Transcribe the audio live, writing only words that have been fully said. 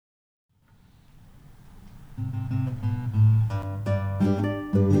Hey,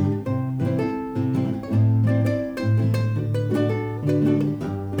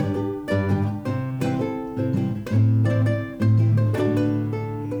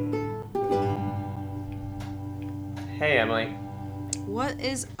 Emily. What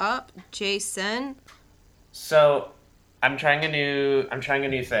is up, Jason? So, I'm trying a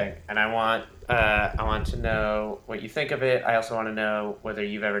new thing, and I want to know what you think of it. I also want to know whether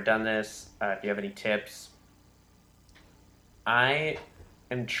you've ever done this. If you have any tips. I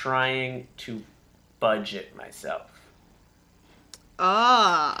am trying to budget myself.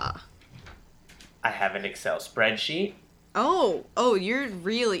 Ah. I have an Excel spreadsheet.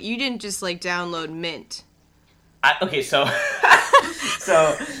 You didn't just like download Mint. Okay, so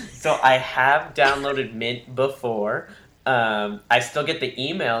so so I have downloaded Mint before. I still get the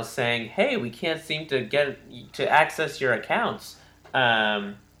emails saying, "Hey, we can't seem to get to access your accounts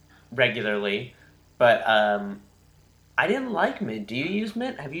um, regularly." But I didn't like Mint. Do you use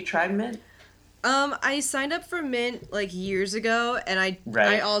Mint? Have you tried Mint? I signed up for Mint like years ago, and I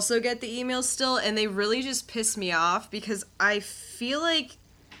Right. also get the emails still, and they really just piss me off because I feel like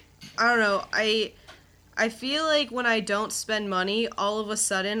I don't know, I feel like when I don't spend money, all of a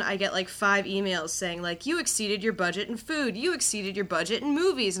sudden I get like 5 emails saying like you exceeded your budget in food, you exceeded your budget in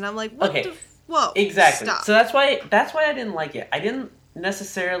movies, and I'm like, what Okay. the whoa, Exactly. stop. So that's why I didn't like it. I didn't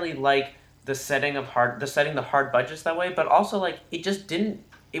necessarily like the setting the hard budgets that way, but also like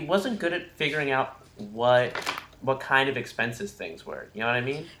it wasn't good at figuring out what kind of expenses things were. You know what I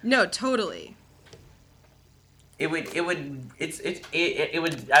mean? No, totally. It would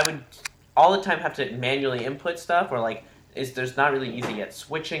I would all the time have to manually input stuff or like is there's not really easy at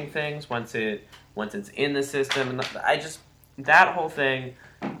switching things once it's in the system and I just that whole thing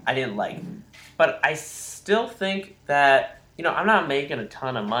I didn't like. But I still think that I'm not making a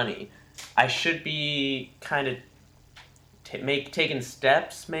ton of money. I should be kind of taking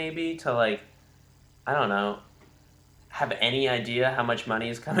steps maybe to like I don't know have any idea how much money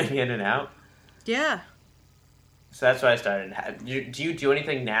is coming in and out. Yeah. So that's why I started. Do you do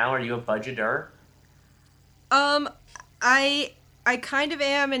anything now? Are you a budgeter? Um, I kind of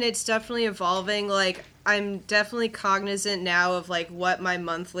am, and it's definitely evolving. Like, I'm definitely cognizant now of like what my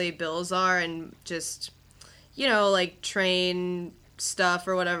monthly bills are, and just like train stuff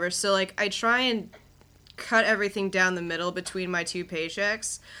or whatever. So like, I try and cut everything down the middle between my two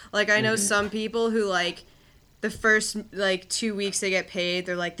paychecks. Like, I know Mm-hmm. some people who like the first like 2 weeks they get paid,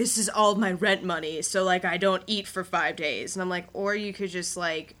 they're like, this is all my rent money, so like I don't eat for 5 days. And I'm like, or you could just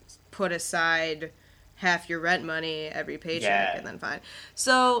like put aside half your rent money every paycheck Yeah, and then fine.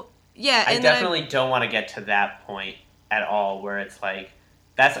 So yeah, I and then definitely don't want to get to that point at all, where it's like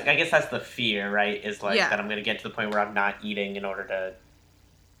that's I guess that's the fear, right? Is like yeah, that I'm gonna get to the point where I'm not eating in order to,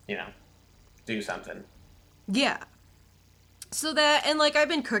 you know, do something. yeah. So that, and like I've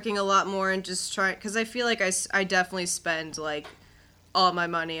been cooking a lot more and just trying, because I feel like I definitely spend like all my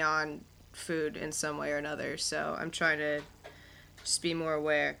money on food in some way or another. So I'm trying to just be more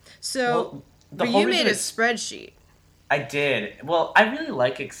aware. So, Well, the but whole you reason made a it's spreadsheet. I did. Well, I really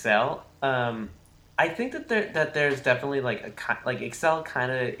like Excel. I think that there's definitely like like Excel kind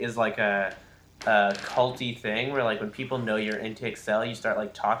of is like a culty thing where like when people know you're into Excel, you start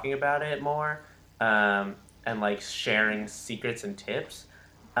like talking about it more, and like sharing secrets and tips.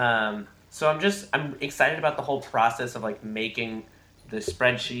 So I'm excited about the whole process of like making the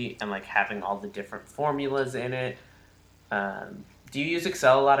spreadsheet and like having all the different formulas in it. Do you use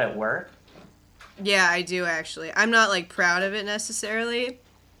Excel a lot at work? Yeah, I do actually. I'm not like proud of it necessarily.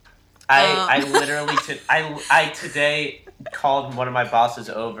 I literally I today called one of my bosses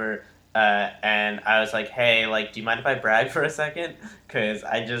over and I was like, hey, like, do you mind if I brag for a second? Because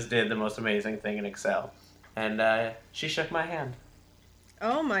I just did the most amazing thing in Excel, and she shook my hand.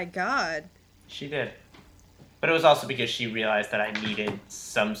 Oh my god. She did, but it was also because she realized that I needed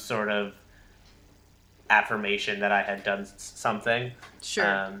some sort of affirmation that I had done something. Sure.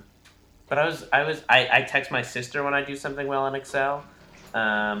 Um, but I text my sister when I do something well in Excel,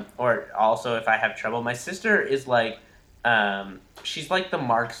 or also if I have trouble. My sister is like, she's like the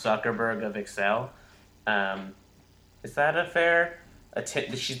Mark Zuckerberg of Excel. Um, is that a fair?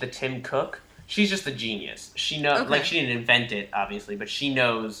 She's the Tim Cook. She's just a genius. She know like Okay. she didn't invent it obviously, but she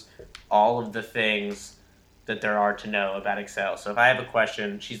knows all of the things that there are to know about Excel. So if I have a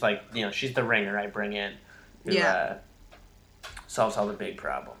question, she's like, she's the ringer I bring in who Yeah. solves all the big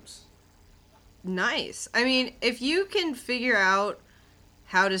problems. Nice. I mean, if you can figure out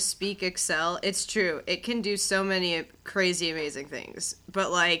how to speak Excel, it's true. It can do so many crazy amazing things.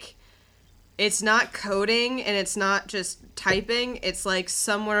 But like it's not coding and it's not just typing. It's like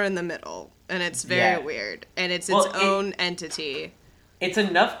somewhere in the middle, and it's very weird, and it's its own entity. It's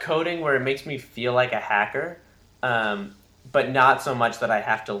enough coding where it makes me feel like a hacker, but not so much that I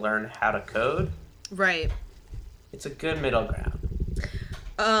have to learn how to code. Right. It's a good middle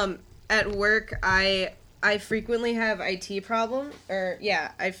ground. At work, I frequently have IT problems,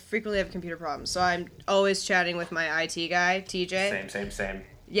 I frequently have computer problems. So I'm always chatting with my IT guy, TJ. Same.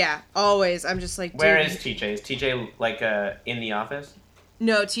 Yeah, always. I'm just like, dude. Where is TJ? Is TJ like in the office?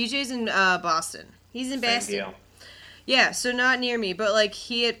 No, TJ's in Boston. He's in Boston. Same deal. Yeah, so not near me, but like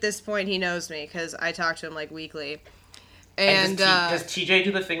at this point he knows me because I talk to him like weekly. And does TJ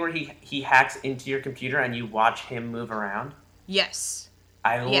do the thing where he hacks into your computer and you watch him move around? Yes.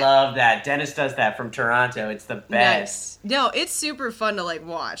 I love that. Dennis does that from Toronto. It's the best. Nice. No, it's super fun to like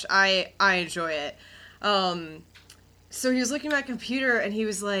watch. I enjoy it. So he was looking at my computer and he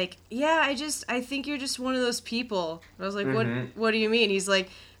was like, "Yeah, I think you're just one of those people." And I was like, "What do you mean?" He's like,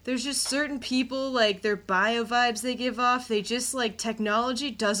 "There's just certain people, like, their bio vibes they give off, they just, like,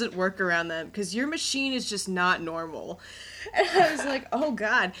 technology doesn't work around them, because your machine is just not normal." And I was like, oh,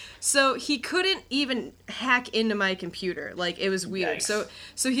 God. So he couldn't even hack into my computer. Like, it was weird. Yikes.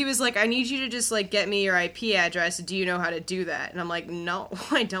 So he was like, "I need you to just, like, get me your IP address. Do you know how to do that?" And I'm like, "No,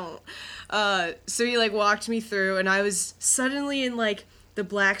 I don't." So he, like, walked me through, and I was suddenly in, like, the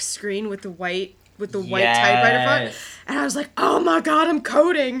black screen with the white typewriter font, and I was like, "Oh my God, I'm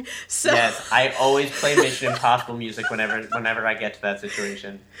coding!" So yes, I always play Mission Impossible music whenever I get to that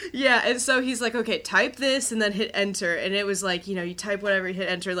situation. Yeah, and so he's like, "Okay, type this and then hit enter," and it was like, you type whatever, you hit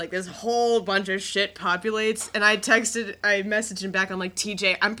enter, like this whole bunch of shit populates, and I messaged him back. I'm like,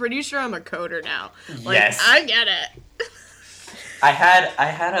 "TJ, I'm pretty sure I'm a coder now. Like, yes, I get it." I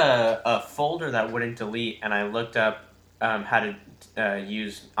had a folder that wouldn't delete, and I looked up how to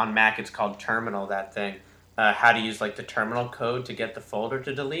use on Mac. It's called Terminal. That thing, how to use like the terminal code to get the folder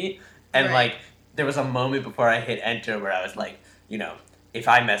to delete. And like there was a moment before I hit enter where I was like, if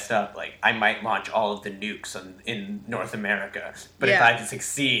I messed up, like I might launch all of the nukes in North America. But if I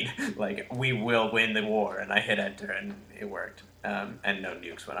succeed, like we will win the war. And I hit enter, and it worked. And no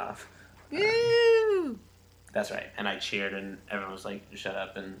nukes went off. Woo! That's right. And I cheered, and everyone was like, "Shut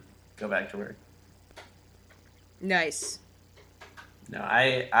up and go back to work." Nice. No,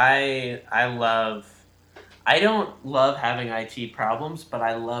 I don't love having IT problems, but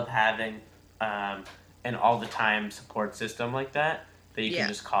I love having an all the time support system like that you can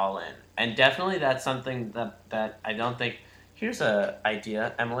just call in. And definitely that's something that I don't think. Here's a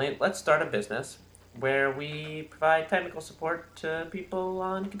idea, Emily. Let's start a business where we provide technical support to people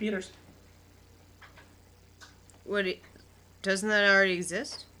on computers. Doesn't that already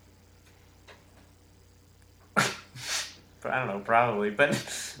exist? I don't know, probably, but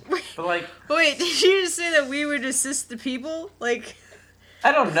like. Wait, did you just say that we would assist the people? Like.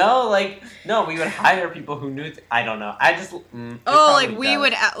 I don't know. Like, no, we would hire people who knew. I don't know. I just.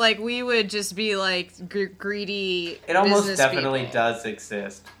 We would just be like greedy. It almost definitely does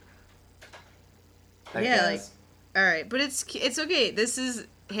exist. I guess. All right, but it's okay.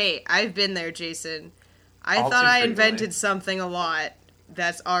 Hey, I've been there, Jason. I thought I invented something a lot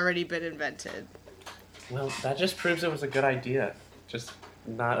that's already been invented. Well, that just proves it was a good idea. Just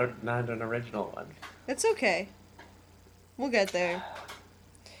not an original one. It's okay. We'll get there.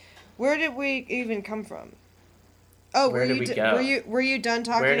 Where did we even come from? Oh, were you done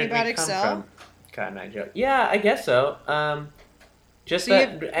talking about Excel? God, I joke. Yeah, I guess so. You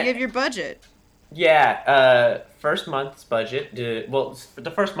have your budget. Yeah, first month's budget.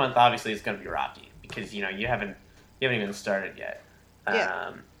 The first month obviously is going to be rocky because you haven't even started yet.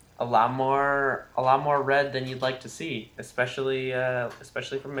 Yeah. A lot more red than you'd like to see, especially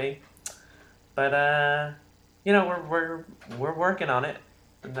from me. But we're working on it,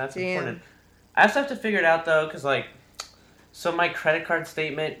 and that's important. I also have to figure it out though, because so my credit card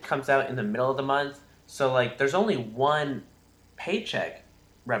statement comes out in the middle of the month, so there's only one paycheck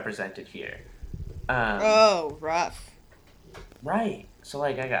represented here. Rough. Right. So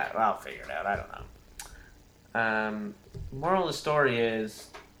I'll figure it out. I don't know. Moral of the story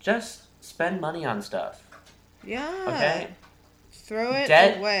is just spend money on stuff. Yeah. Okay? Throw it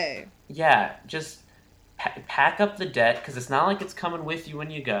away. Yeah, just pack up the debt, because it's not like it's coming with you when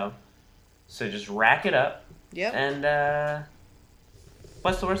you go. So just rack it up. Yep. And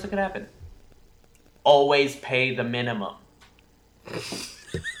what's the worst that could happen? Always pay the minimum.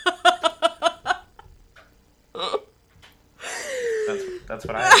 That's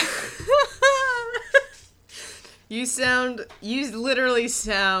what I would say. You literally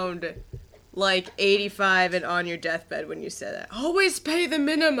sound like 85 and on your deathbed when you say that. Always pay the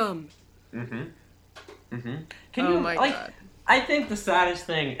minimum. Mm-hmm. Mm-hmm. Can Oh you my like? god. I think the saddest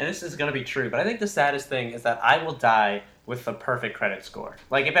thing, and this is gonna be true, but I think the saddest thing is that I will die with the perfect credit score.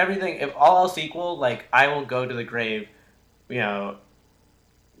 Like if all else equal, like I will go to the grave, you know,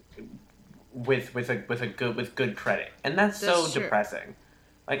 with good credit, and that's so That's true. depressing.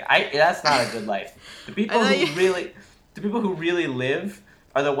 Like that's not a good life. The people I thought who really, the people who really live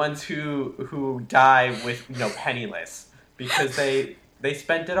are the ones who die with penniless because they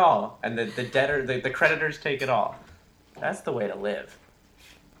spent it all, and the creditors take it all. That's the way to live.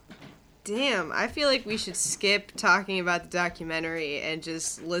 Damn, I feel like we should skip talking about the documentary and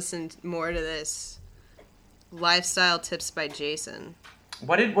just listen more to this. Lifestyle Tips by Jason.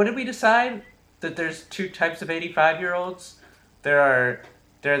 What did we decide? That there's two types of 85-year-olds. There are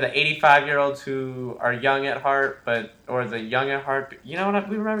the 85-year-olds who are young at heart, or the young at heart. You know what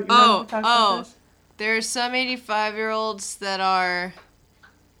we remember? You remember we talked about this? There are some 85-year-olds that are.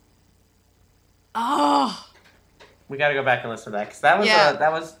 Oh. We got to go back and listen to that because that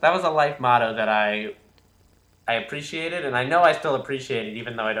was a life motto that I appreciated, and I know I still appreciate it,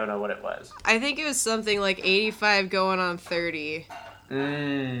 even though I don't know what it was. I think it was something like 85 going on 30.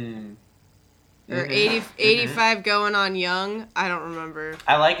 Or 85 going on young. I don't remember.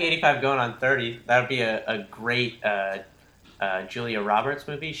 I like 85 going on 30. That would be a great Julia Roberts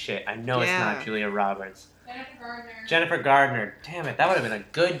movie. Shit, I know it's not Julia Roberts. Jennifer Gardner. Damn it, that would have been a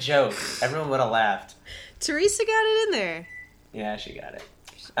good joke. Everyone would have laughed. Teresa got it in there. Yeah, she got it.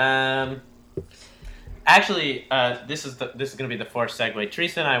 Actually, this is going to be the fourth segue.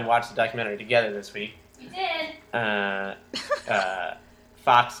 Teresa and I watched the documentary together this week. We did.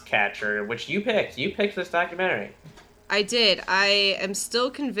 Foxcatcher, which you picked. You picked this documentary. I did. I am still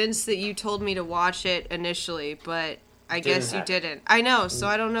convinced that you told me to watch it initially, but I guess you didn't. I know, so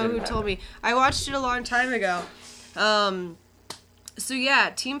I don't know who told me. I watched it a long time ago. So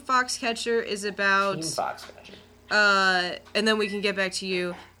yeah, Team Foxcatcher is about... Team Foxcatcher. And then we can get back to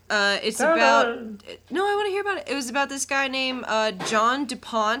you. It's about... No, I want to hear about it. It was about this guy named John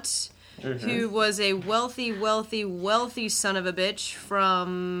DuPont, who was a wealthy, wealthy, wealthy son of a bitch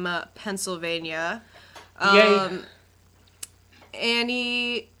from Pennsylvania. And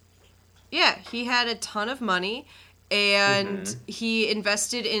he had a ton of money, and he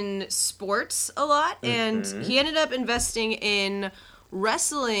invested in sports a lot, and he ended up investing in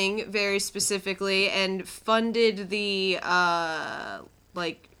wrestling very specifically, and funded the,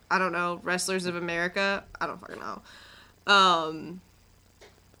 Wrestlers of America. I don't fucking know.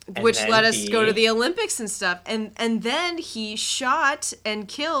 Which let us go to the Olympics and stuff. And then he shot and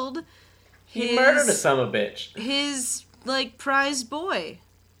killed He murdered a son of a bitch. His, prize boy.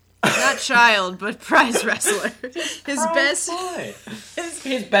 Not child, but prize wrestler. His best boy.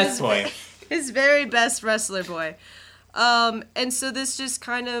 His best boy. His very best wrestler boy. And so this just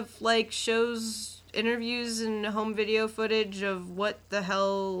kind of, shows interviews and home video footage of what the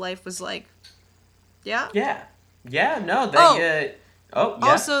hell life was like. Yeah? Yeah. Yeah, no, they... yeah.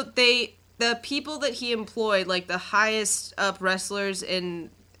 Also, the people that he employed, the highest up wrestlers in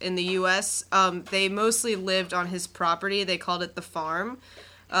the U.S., they mostly lived on his property. They called it the farm.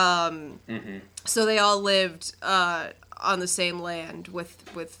 So they all lived on the same land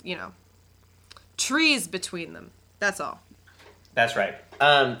with trees between them. That's all. That's right.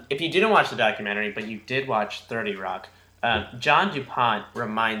 If you didn't watch the documentary, but you did watch 30 Rock, John DuPont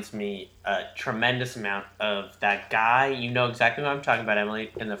reminds me a tremendous amount of that guy. You know exactly what I'm talking about, Emily,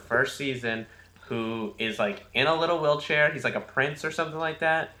 in the first season, who is, in a little wheelchair. He's like a prince or something like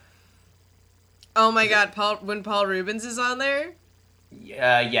that. Oh my god, when Paul Rubens is on there?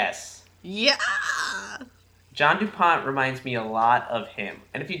 Yes. Yeah! John DuPont reminds me a lot of him.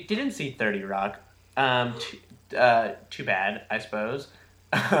 And if you didn't see 30 Rock, too bad, I suppose.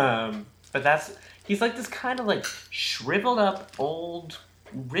 But he's this kind of shriveled up old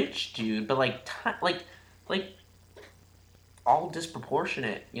rich dude, but all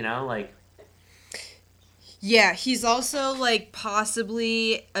disproportionate, Yeah, he's also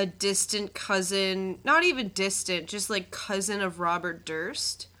possibly a distant cousin, not even distant, just cousin of Robert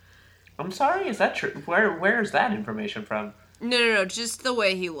Durst. I'm sorry, is that true? Where is that information from? No, just the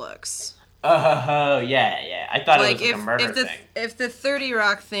way he looks. Oh, yeah. I thought it was a murder thing. If the 30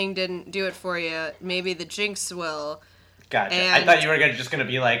 Rock thing didn't do it for you, maybe the Jinx will. Gotcha. I thought you were just going to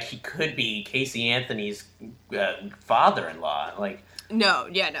be he could be Casey Anthony's father-in-law. No.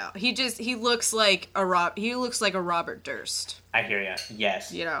 He looks like a Robert Durst. I hear ya.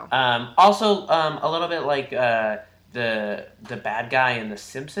 Yes. Also, a little bit like the bad guy in The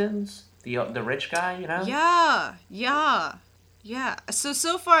Simpsons, the rich guy, Yeah.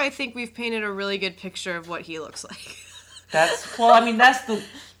 So far I think we've painted a really good picture of what he looks like. That's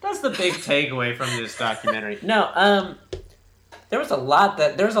That's the big takeaway from this documentary. No, there's a lot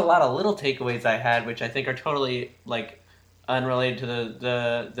of little takeaways I had, which I think are totally like unrelated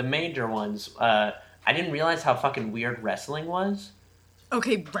to the major ones. I didn't realize how fucking weird wrestling was.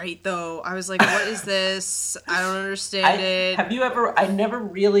 Okay, right, though. I was like, what is this? I don't understand it. Have you ever... I never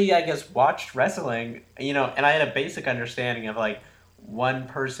really, I guess, watched wrestling, and I had a basic understanding of, like, one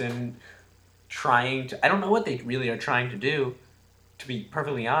person trying to... I don't know what they really are trying to do, to be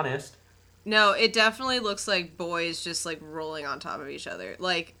perfectly honest. No, it definitely looks like boys just, like, rolling on top of each other.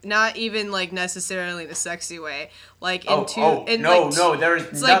 Like, not even, like, necessarily the sexy way. Like, No,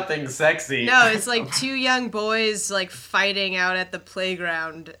 there's nothing sexy. No, it's like two young boys, like, fighting out at the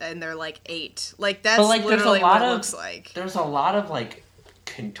playground, and they're, like, 8. Like, that's literally what it looks like. There's a lot of, like,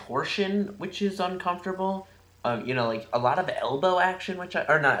 contortion, which is uncomfortable. Like, a lot of elbow action,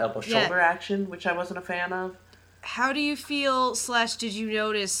 shoulder action, which I wasn't a fan of. How do you feel / did you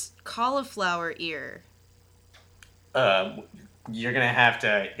notice cauliflower ear? You're gonna have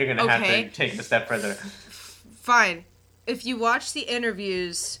to take it a step further. Fine. If you watch the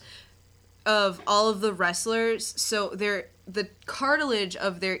interviews of all of the wrestlers, so the cartilage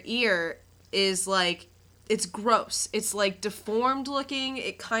of their ear is like, it's gross. It's like deformed looking.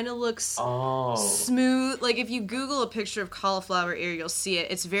 It kind of looks smooth. Like if you Google a picture of cauliflower ear, you'll see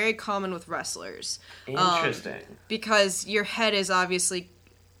it. It's very common with wrestlers. Interesting. Because your head is obviously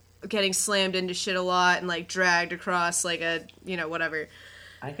getting slammed into shit a lot and like dragged across like a, whatever.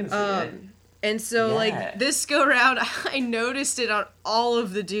 I can see it. And so like this go round, I noticed it on all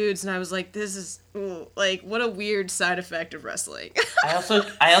of the dudes, and I was like, this is like what a weird side effect of wrestling. I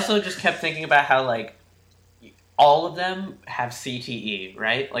also just kept thinking about how like all of them have CTE,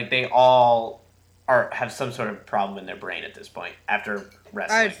 right? Like they all have some sort of problem in their brain at this point after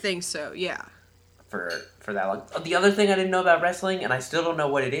wrestling. I think so, yeah. For that long. The other thing I didn't know about wrestling, and I still don't know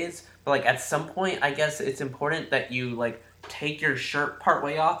what it is, but like at some point, I guess it's important that you like take your shirt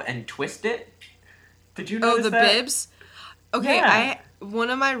partway off and twist it. Did you notice that? Oh, the bibs? Okay, yeah. One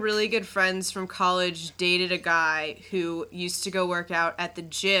of my really good friends from college dated a guy who used to go work out at the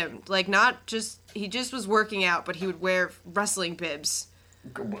gym. Like, he just was working out, but he would wear wrestling bibs.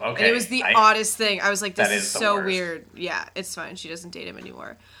 Okay. And it was the oddest thing. I was like, this is so worst. Weird. Yeah, it's fine. She doesn't date him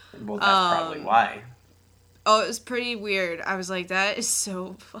anymore. Well, that's probably why. Oh, it was pretty weird. I was like, that is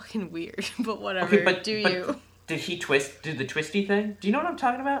so fucking weird. But whatever. Okay, but you. Did he do the twisty thing? Do you know what I'm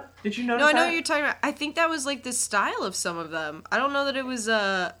talking about? Did you notice that? No, I know that? what you're talking about. I think that was like the style of some of them. I don't know that it was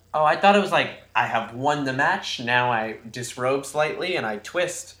Oh, I thought it was like, I have won the match, now I disrobe slightly and I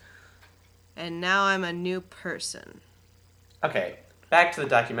twist. And now I'm a new person. Okay, back to the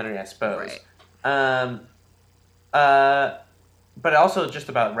documentary, I suppose. Right. But also just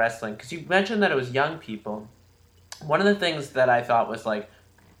about wrestling, because you mentioned that it was young people. One of the things that I thought was like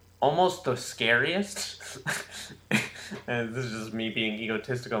almost the scariest, and this is just me being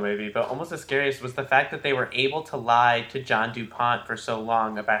egotistical maybe, but almost the scariest was the fact that they were able to lie to John DuPont for so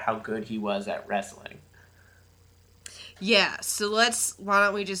long about how good he was at wrestling. Yeah, so why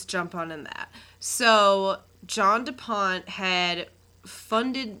don't we just jump on in that. So John DuPont had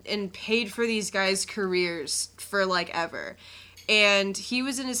funded and paid for these guys' careers for like ever. And he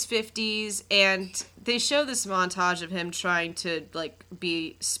was in his 50s, and they show this montage of him trying to, like,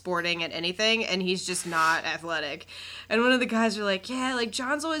 be sporting at anything, and he's just not athletic. And one of the guys are like, yeah, like,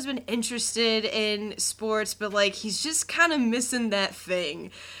 John's always been interested in sports, but, like, he's just kind of missing that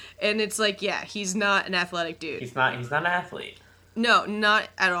thing. And it's like, yeah, he's not an athletic dude. He's not an athlete. No, not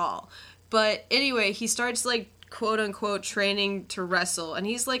at all. But anyway, he starts, like, quote-unquote training to wrestle, and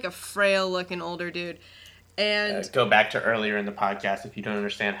he's, like, a frail-looking older dude. And go back to earlier in the podcast if you don't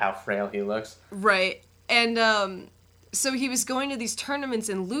understand how frail he looks. Right. And so he was going to these tournaments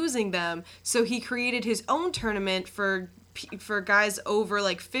and losing them, so he created his own tournament for guys over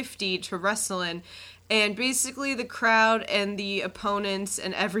like 50 to wrestle in. And basically the crowd and the opponents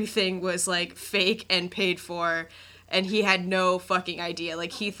and everything was like fake and paid for, and he had no fucking idea.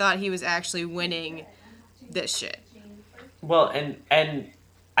 Like he thought he was actually winning this shit. Well, and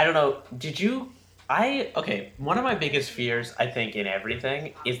I don't know, one of my biggest fears, I think, in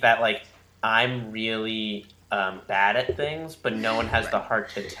everything is that, like, I'm really bad at things, but no one has the heart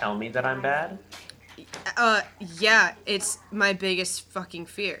to tell me that I'm bad. Yeah, it's my biggest fucking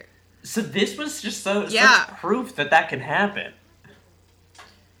fear. So this was just such proof that can happen.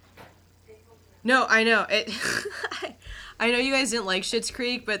 No, I know. I know you guys didn't like Schitt's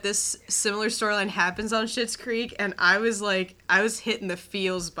Creek, but this similar storyline happens on Schitt's Creek, and I was hitting the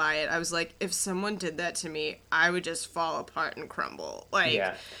feels by it. I was like, if someone did that to me, I would just fall apart and crumble. Like,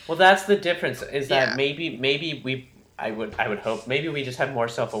 yeah. Well, that's the difference, is that maybe I would hope maybe we just have more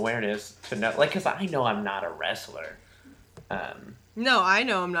self awareness to know, like, because I know I'm not a wrestler. No, I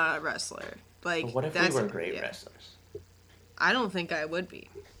know I'm not a wrestler. But what if we were great wrestlers? I don't think I would be.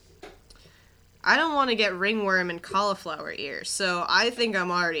 I don't want to get ringworm and cauliflower ear, so I think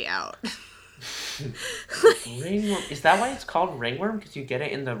I'm already out. Ringworm, is that why it's called ringworm? Because you get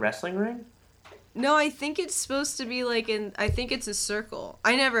it in the wrestling ring? No, I think it's supposed to be like I think it's a circle.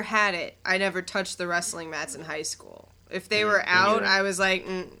 I never had it. I never touched the wrestling mats in high school. If they were out, I was like,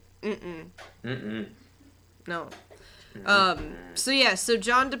 no. So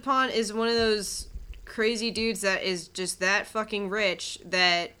John DuPont is one of those crazy dudes that is just that fucking rich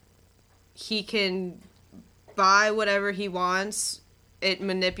that he can buy whatever he wants. It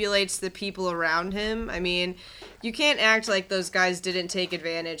manipulates the people around him. I mean, you can't act like those guys didn't take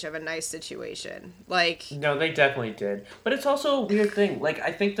advantage of a nice situation. Like, no, they definitely did. But it's also a weird thing. Like,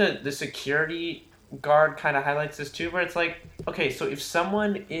 I think the security guard kind of highlights this too, where it's like, okay, so if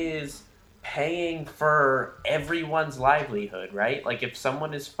someone is paying for everyone's livelihood, right? Like, if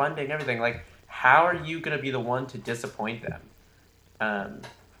someone is funding everything, like, how are you going to be the one to disappoint them?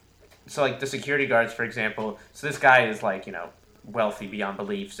 So, like, the security guards, for example, so this guy is, like, wealthy beyond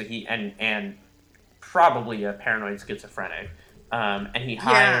belief, so he and probably a paranoid schizophrenic, and he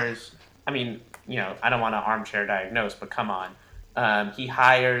hires, I mean, I don't want to armchair diagnose, but come on, he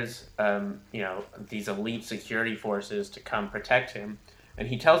hires these elite security forces to come protect him, and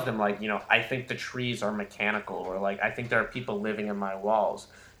he tells them, like, I think the trees are mechanical, or like, I think there are people living in my walls.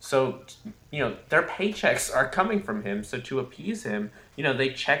 So, their paychecks are coming from him, so to appease him, they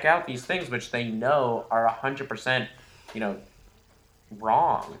check out these things which they know are 100%,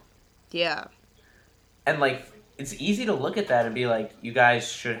 wrong. Yeah. And, like, it's easy to look at that and be like, you guys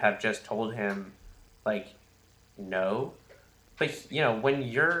should have just told him, like, no. But, when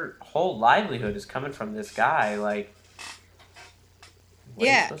your whole livelihood is coming from this guy, like,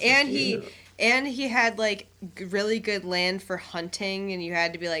 yeah, and he had, like, really good land for hunting, and you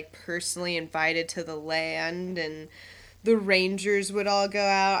had to be, like, personally invited to the land, and the rangers would all go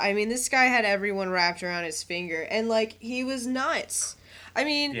out. I mean, this guy had everyone wrapped around his finger, and, like, he was nuts. I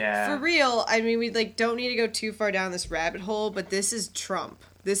mean, for real, I mean, we, like, don't need to go too far down this rabbit hole, but this is Trump.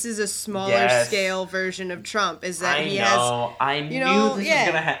 This is a smaller scale version of Trump, is that I knew this was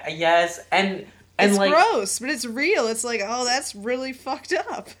gonna happen. Yes, and it's like, gross, but it's real. It's like, oh, that's really fucked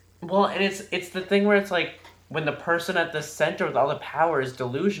up. Well, and it's the thing where it's like, when the person at the center with all the power is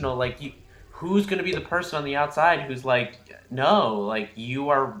delusional, like, who's going to be the person on the outside who's like, no, like, you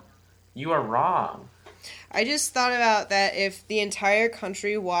are wrong. I just thought about that if the entire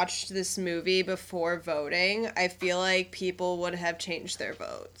country watched this movie before voting, I feel like people would have changed their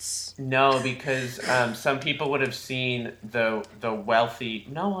votes. No, because some people would have seen the wealthy...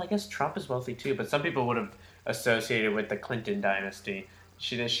 No, I guess Trump is wealthy too, but some people would have associated with the Clinton dynasty.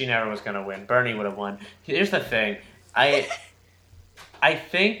 She never was going to win. Bernie would have won. Here's the thing. I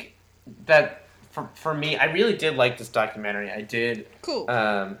think that for me, I really did like this documentary. I did. Cool.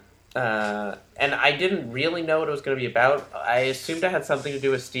 And I didn't really know what it was going to be about. I assumed it had something to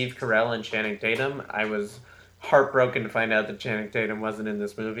do with Steve Carell and Channing Tatum. I was heartbroken to find out that Channing Tatum wasn't in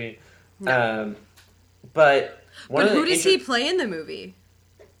this movie. No. But who does he play in the movie?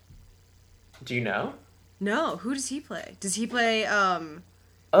 Do you know? No, who does he play? Does he play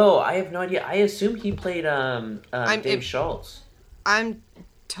Oh, I have no idea. I assumed he played Dave Schultz. I'm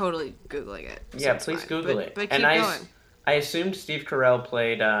totally Googling it. So yeah, please Google it. But keep going. I assumed Steve Carell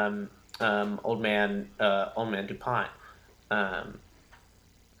played Old Man DuPont. But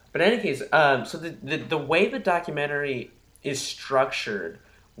in any case, so the way the documentary is structured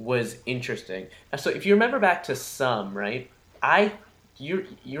was interesting. So if you remember back to Some, right? My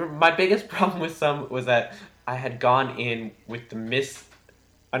biggest problem with Some was that I had gone in with the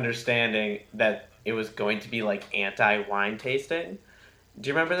misunderstanding that it was going to be like anti-wine tasting. Do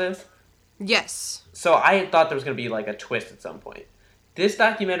you remember this? Yes. So I had thought there was going to be like a twist at some point. This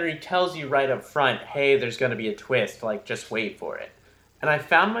documentary tells you right up front, hey, there's going to be a twist, like, just wait for it. And I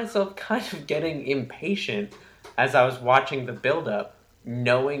found myself kind of getting impatient as I was watching the build-up,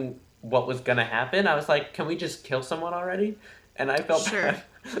 knowing what was going to happen. I was like, can we just kill someone already? And I felt bad.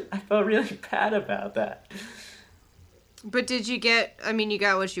 I felt really bad about that. But did you get... I mean, you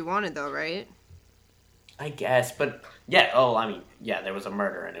got what you wanted, though, right? I guess, but... Yeah, oh, I mean, yeah, there was a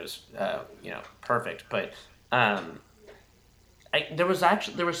murder, and it was, perfect. But, there was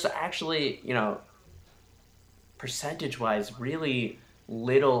actually, percentage-wise, really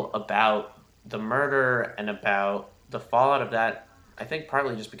little about the murder and about the fallout of that. I think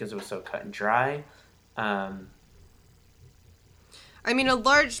partly just because it was so cut and dry. I mean, a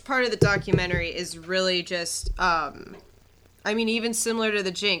large part of the documentary is really just, I mean, even similar to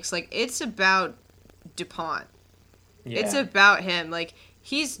the Jinx, like, it's about DuPont. Yeah. It's about him. Like,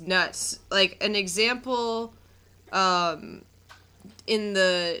 he's nuts. Like, an example, in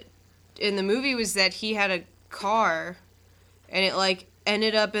the movie was that he had a car, and it, like,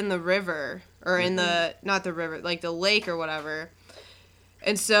 ended up in the river, or in the, not the river, like, the lake or whatever.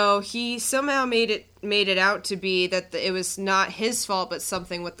 And so he somehow made it out to be that it was not his fault, but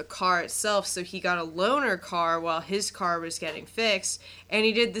something with the car itself. So he got a loaner car while his car was getting fixed, and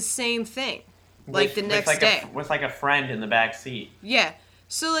he did the same thing, like the next day, with like a friend in the back seat. Yeah.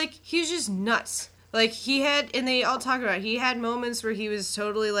 So like he was just nuts. Like he had, and they all talk about it, he had moments where he was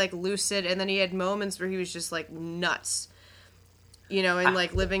totally like lucid, and then he had moments where he was just like nuts, you know, and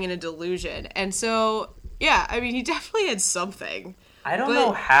like living in a delusion. And so yeah, I mean, he definitely had something. I don't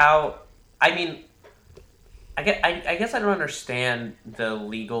know how. I mean, I guess I don't understand the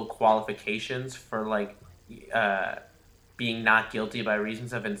legal qualifications for like being not guilty by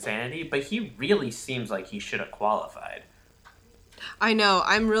reasons of insanity, but he really seems like he should have qualified. I know.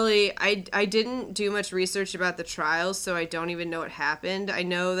 I didn't do much research about the trials, so I don't even know what happened. I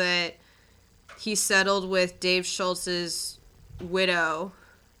know that he settled with Dave Schultz's widow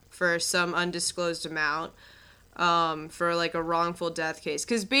for some undisclosed amount. For like a wrongful death case.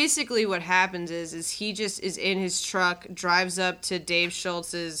 Because basically what happens is he just is in his truck, drives up to Dave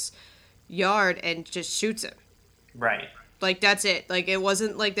Schultz's yard, and just shoots him. Right. Like, that's it. Like, it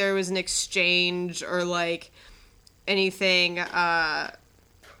wasn't like there was an exchange or like anything,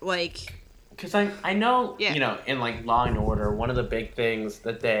 like... Because I know, yeah. You know, in like Law and Order, one of the big things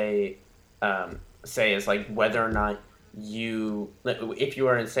that they say is like whether or not if you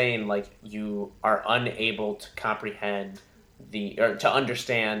are insane, like you are unable to comprehend or to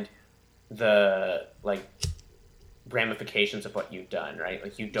understand the like ramifications of what you've done, right?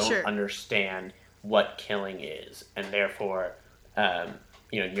 Like you don't understand what killing is, and therefore,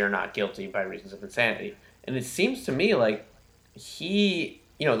 you know, you're not guilty by reasons of insanity. And it seems to me like he,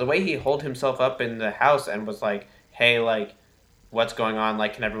 you know, the way he holed himself up in the house and was like, hey, like, what's going on?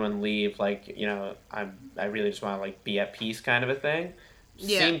 Like, can everyone leave? Like, you know, I really just want to like be at peace, kind of a thing.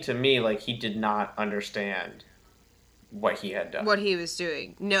 Yeah. Seemed to me like he did not understand what he had done. What he was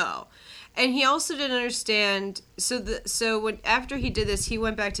doing. No. And he also didn't understand. So after he did this, he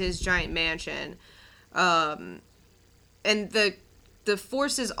went back to his giant mansion, and the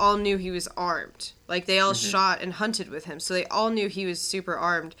forces all knew he was armed. Like, they all shot and hunted with him, so they all knew he was super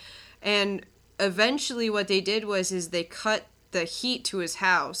armed. And eventually, what they did was they cut the heat to his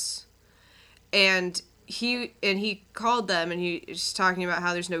house, and he called them, and he was talking about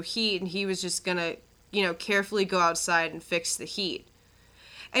how there's no heat, and he was just gonna, you know, carefully go outside and fix the heat.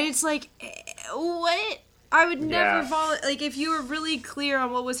 And it's like, what? I would never like, if you were really clear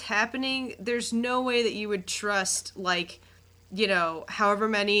on what was happening, there's no way that you would trust, like, you know, however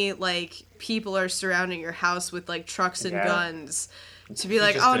many like people are surrounding your house with like trucks and guns, to be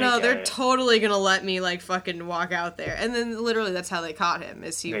like, oh no, they're totally gonna let me like fucking walk out there. And then literally that's how they caught him,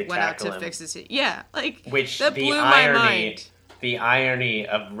 is he went out to fix his heat. Yeah, like, which that blew my mind. The irony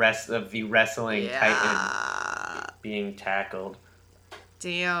of the wrestling titan being tackled.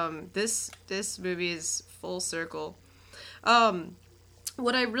 Damn, this movie is full circle.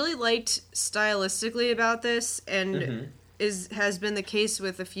 What I really liked stylistically about this, and has been the case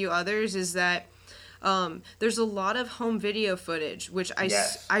with a few others, is that there's a lot of home video footage, which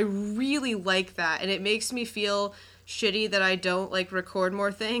I really like that, and it makes me feel shitty that I don't like record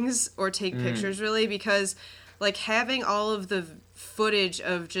more things or take pictures, really, because like having all of the footage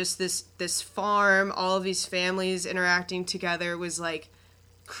of just this farm, all of these families interacting together, was like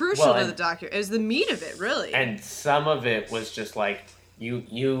crucial to the documentary. It was the meat of it, really. And some of it was just like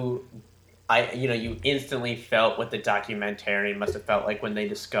you instantly felt what the documentarian must have felt like when they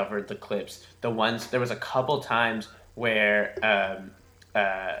discovered the clips. There was a couple times where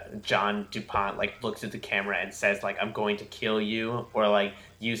John DuPont like looks at the camera and says like, "I'm going to kill you," or like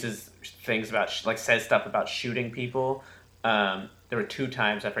uses things about says stuff about shooting people. There were 2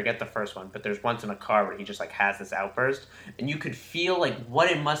 times, I forget the first one, but there's once in a car where he just like has this outburst, and you could feel like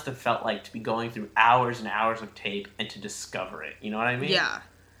what it must have felt like to be going through hours and hours of tape and to discover it. You know what I mean? Yeah.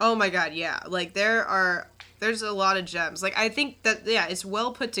 Oh my god, yeah. Like there's a lot of gems. Like, I think that it's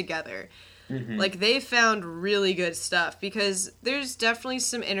well put together. Like, they found really good stuff, because there's definitely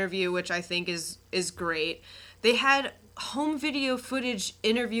some interview, which I think is great. They had home video footage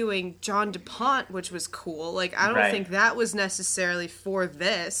interviewing John DuPont, which was cool. Like, I don't think that was necessarily for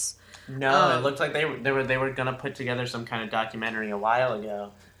this. No, it looked like they were gonna put together some kind of documentary a while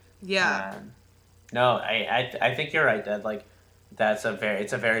ago. Yeah. No, I think you're right, Dad. Like,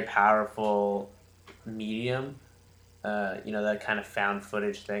 it's a very powerful medium. That kind of found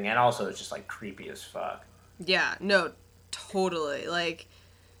footage thing, and also it's just like creepy as fuck. Yeah, no, totally. Like,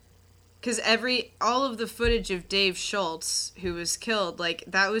 because all of the footage of Dave Schultz, who was killed, like,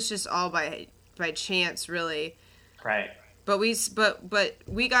 that was just all by chance, really. Right. But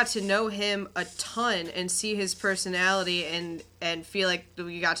we got to know him a ton and see his personality and feel like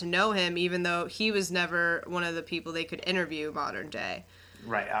we got to know him, even though he was never one of the people they could interview modern day.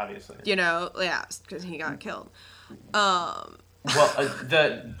 Right, obviously. Yeah, because he got killed. Well,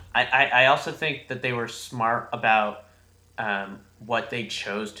 I also think that they were smart about what they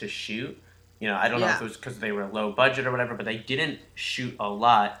chose to shoot. I don't know if it was because they were low budget or whatever, but they didn't shoot a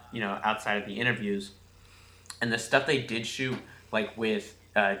lot, outside of the interviews. And the stuff they did shoot, like with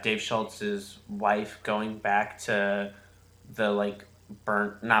Dave Schultz's wife going back to the like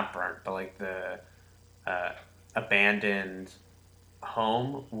not burnt, but like the abandoned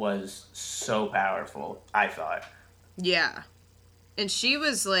home was so powerful, I thought. Yeah. And she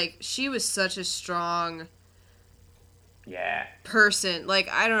was such a strong person. Like,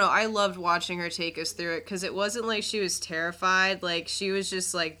 I don't know, I loved watching her take us through it because it wasn't like she was terrified. Like, she was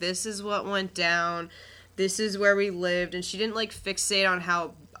just like, this is what went down. This is where we lived. And she didn't like fixate on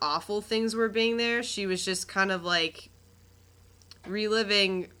how awful things were being there. She was just kind of like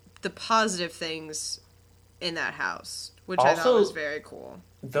reliving the positive things in that house, which also, I thought was very cool.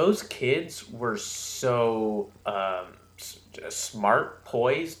 Those kids were so smart,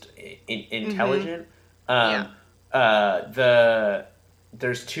 poised, intelligent. There's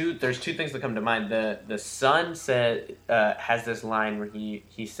two things that come to mind. The son has this line where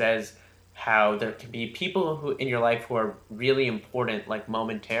he says how there can be people who in your life who are really important, like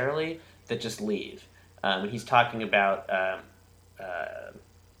momentarily, that just leave. He's talking about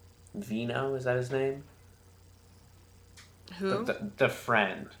Vino, is that his name? Who? The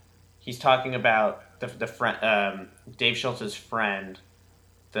friend. He's talking about the friend, Dave Schultz's friend,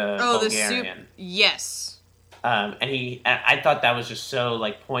 the Bulgarian. Yes. And I thought that was just so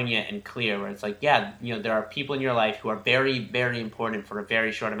like poignant and clear, where it's like, yeah, there are people in your life who are very, very important for a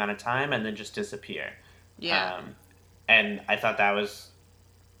very short amount of time and then just disappear. Yeah. And I thought that was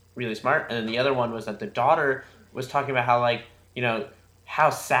really smart. And then the other one was that the daughter was talking about how, like, how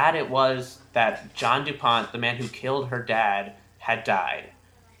sad it was that John DuPont, the man who killed her dad, had died.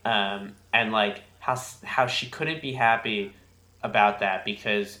 And like how she couldn't be happy about that,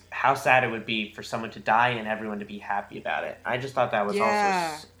 because how sad it would be for someone to die and everyone to be happy about it. I just thought that was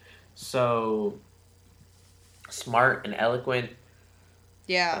also so smart and eloquent.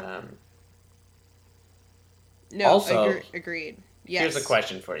 Yeah. Agreed. Yes. Here's a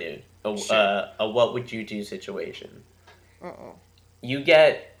question for you. A what would you do situation. Uh-oh. You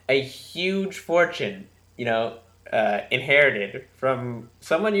get a huge fortune, inherited from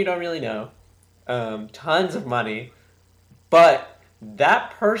someone you don't really know, tons of money, but that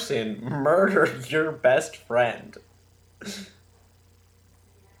person murdered your best friend. Because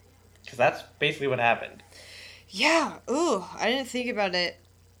that's basically what happened. Yeah. Ooh, I didn't think about it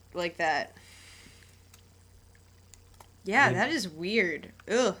like that. Yeah, that is weird.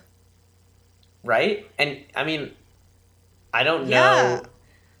 Ugh. Right? And, I mean, I don't know.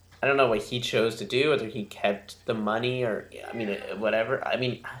 I don't know what he chose to do, whether he kept the money or, whatever. I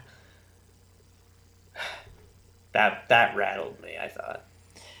mean, that rattled me, I thought.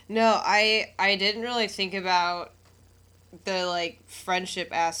 No, I didn't really think about the, like, friendship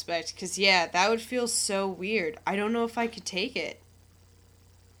aspect, because, that would feel so weird. I don't know if I could take it.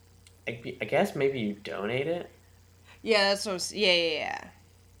 I guess maybe you donate it? Yeah, that's what I was... Yeah.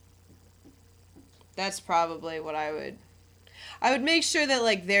 That's probably what I would... I would make sure that,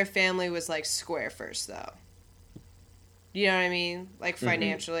 like, their family was, like, square first, though. You know what I mean? Like,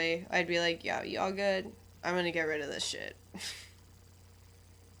 financially. Mm-hmm. I'd be like, yeah, y'all good? I'm gonna get rid of this shit.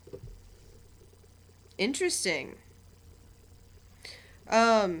 Interesting.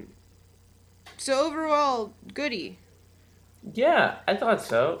 So overall, goodie. Yeah, I thought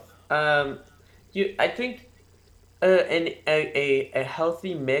so. I think a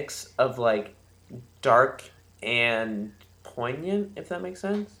healthy mix of, like, dark and poignant, if that makes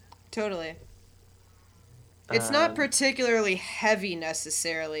sense. Totally. It's not particularly heavy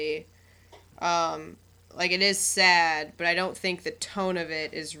necessarily. Like, it is sad, but I don't think the tone of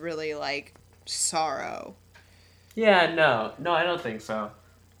it is really, like, sorrow. Yeah, no, I don't think so.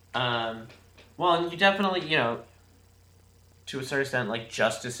 Well, and you definitely, to a certain extent, like,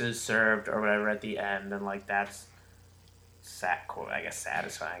 justice is served or whatever at the end, and, like, that's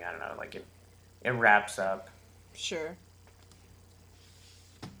satisfying. I don't know, like, it wraps up. Sure.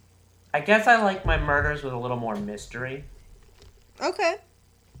 I guess I like my murders with a little more mystery. Okay.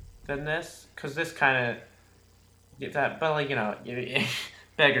 than this, because this kind of that. But like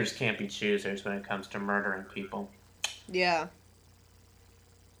beggars can't be choosers when it comes to murdering people. Yeah.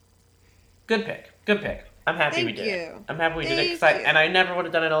 Good pick. Good pick. I'm happy we Thank did it. you. I'm happy we did it, Thank you. and I never would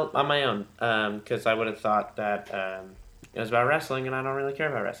have done it all on my own, because I would have thought that it was about wrestling, and I don't really care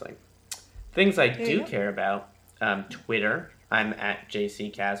about wrestling. Things I There you do go. care about, Twitter. I'm at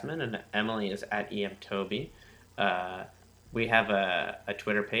JC Casman, and Emily is at EM Toby. We have a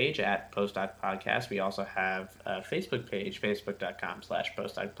Twitter page at Postdoc Podcast. We also have a Facebook page,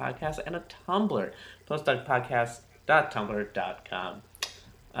 facebook.com/postdocpodcast, and a Tumblr, postdocpodcast.tumblr.com.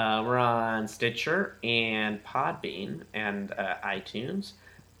 We're on Stitcher and Podbean and iTunes.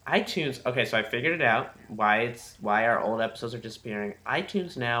 iTunes. Okay, so I figured it out. Why our old episodes are disappearing.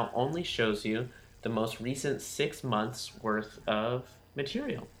 iTunes now only shows you the most recent 6 months worth of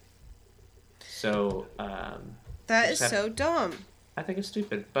material. So That is so dumb. I think it's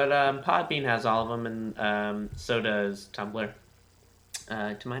stupid, but Podbean has all of them, and so does Tumblr,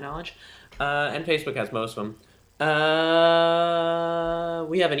 to my knowledge, and Facebook has most of them.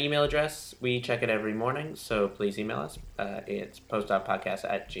 We have an email address. We check it every morning, so please email us. It's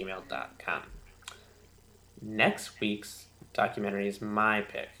post.podcast@gmail.com. Next week's documentary is my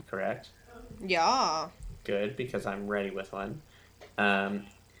pick, correct? Yeah. Good, because I'm ready with one.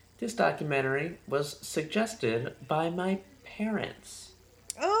 This documentary was suggested by my parents.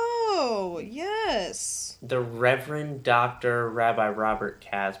 Oh, yes. The Reverend Dr. Rabbi Robert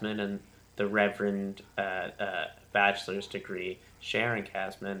Casman and the Reverend bachelor's degree Sharon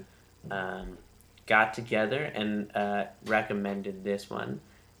Casman got together and recommended this one.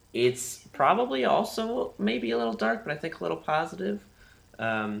 It's probably also maybe a little dark, but I think a little positive.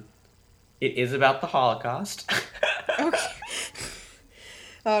 It is about the Holocaust. Okay.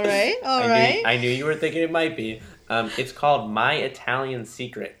 All right. I knew you were thinking it might be. It's called My Italian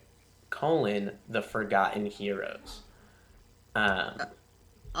Secret, The Forgotten Heroes. All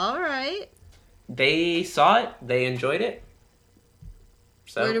right. They saw it. They enjoyed it.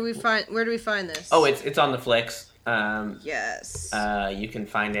 So Where do we find this? Oh, it's on the Flicks. Yes. You can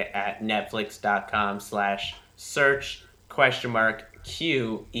find it at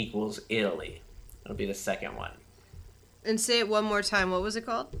netflix.com/search?Q=Italy. It'll be the second one. And say it one more time. What was it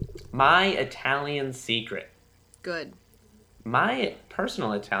called? My Italian Secret. Good. My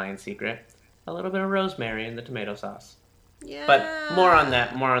personal Italian secret, a little bit of rosemary in the tomato sauce. Yeah. But more on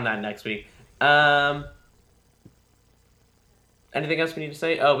that next week. Anything else we need to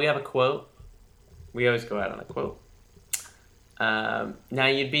say? Oh, we have a quote. We always go out on a quote. Now,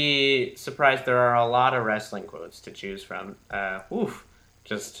 you'd be surprised there are a lot of wrestling quotes to choose from.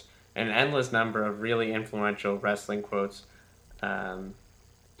 Just an endless number of really influential wrestling quotes.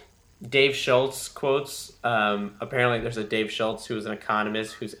 Dave Schultz quotes. Apparently, there's a Dave Schultz who is an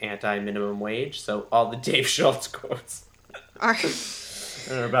economist who's anti-minimum wage. So all the Dave Schultz quotes are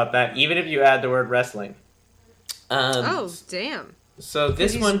about that. Even if you add the word wrestling. Oh, damn. So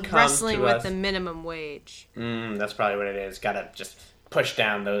this one comes wrestling to with us. the minimum wage. That's probably what it is. Gotta just push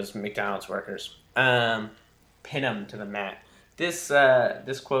down those McDonald's workers. Pin them to the mat. This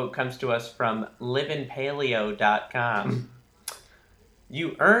quote comes to us from livinpaleo.com.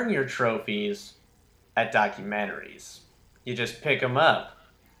 You earn your trophies at documentaries. You just pick them up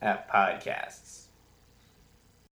at podcasts.